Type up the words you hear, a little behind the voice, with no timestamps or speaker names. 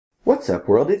What's up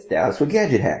world, it's Dallas with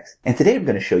Gadget Hacks, and today I'm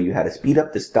going to show you how to speed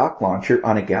up the stock launcher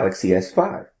on a Galaxy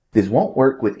S5. This won't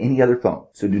work with any other phone,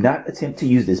 so do not attempt to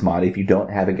use this mod if you don't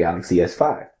have a Galaxy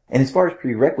S5. And as far as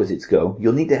prerequisites go,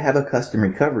 you'll need to have a custom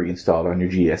recovery installed on your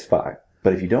GS5.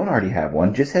 But if you don't already have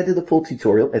one, just head to the full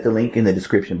tutorial at the link in the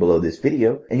description below this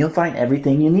video, and you'll find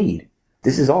everything you need.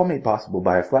 This is all made possible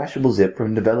by a flashable zip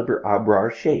from developer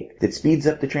Abrar Shake that speeds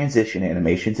up the transition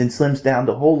animations and slims down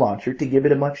the whole launcher to give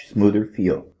it a much smoother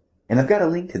feel. And I've got a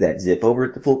link to that zip over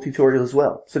at the full tutorial as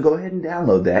well, so go ahead and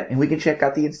download that and we can check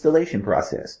out the installation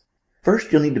process.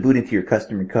 First, you'll need to boot into your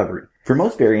custom recovery. For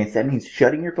most variants, that means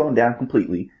shutting your phone down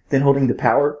completely, then holding the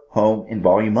power, home, and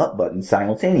volume up buttons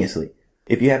simultaneously.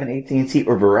 If you have an AT&T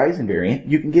or Verizon variant,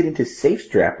 you can get into Safe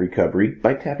Strap Recovery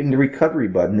by tapping the recovery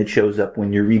button that shows up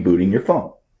when you're rebooting your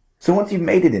phone. So once you've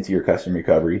made it into your custom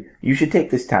recovery, you should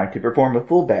take this time to perform a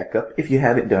full backup if you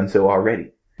haven't done so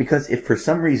already. Because if for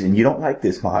some reason you don't like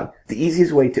this mod, the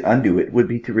easiest way to undo it would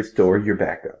be to restore your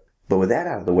backup. But with that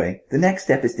out of the way, the next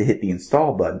step is to hit the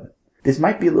install button. This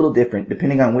might be a little different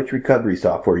depending on which recovery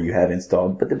software you have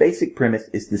installed, but the basic premise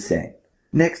is the same.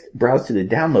 Next, browse to the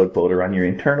download folder on your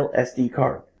internal SD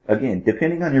card. Again,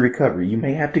 depending on your recovery, you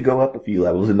may have to go up a few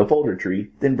levels in the folder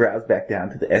tree, then browse back down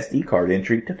to the SD card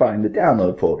entry to find the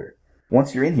download folder.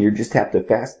 Once you're in here, just tap the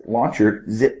Fast Launcher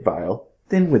zip file,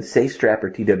 then with Safe Strap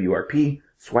or TWRP,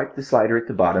 swipe the slider at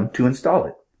the bottom to install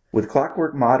it. With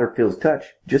Clockwork Mod or Phil's Touch,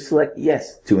 just select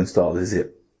Yes to install the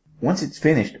zip. Once it's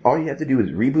finished, all you have to do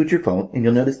is reboot your phone and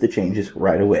you'll notice the changes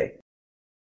right away.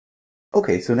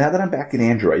 Okay, so now that I'm back in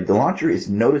Android, the launcher is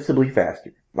noticeably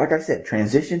faster. Like I said,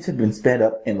 transitions have been sped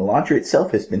up and the launcher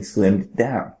itself has been slimmed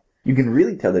down. You can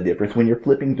really tell the difference when you're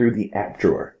flipping through the app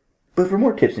drawer. But for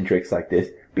more tips and tricks like this,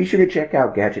 be sure to check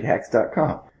out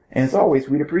GadgetHacks.com. And as always,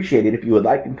 we'd appreciate it if you would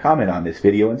like and comment on this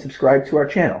video and subscribe to our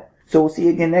channel. So we'll see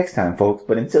you again next time, folks,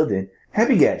 but until then,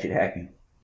 happy gadget hacking!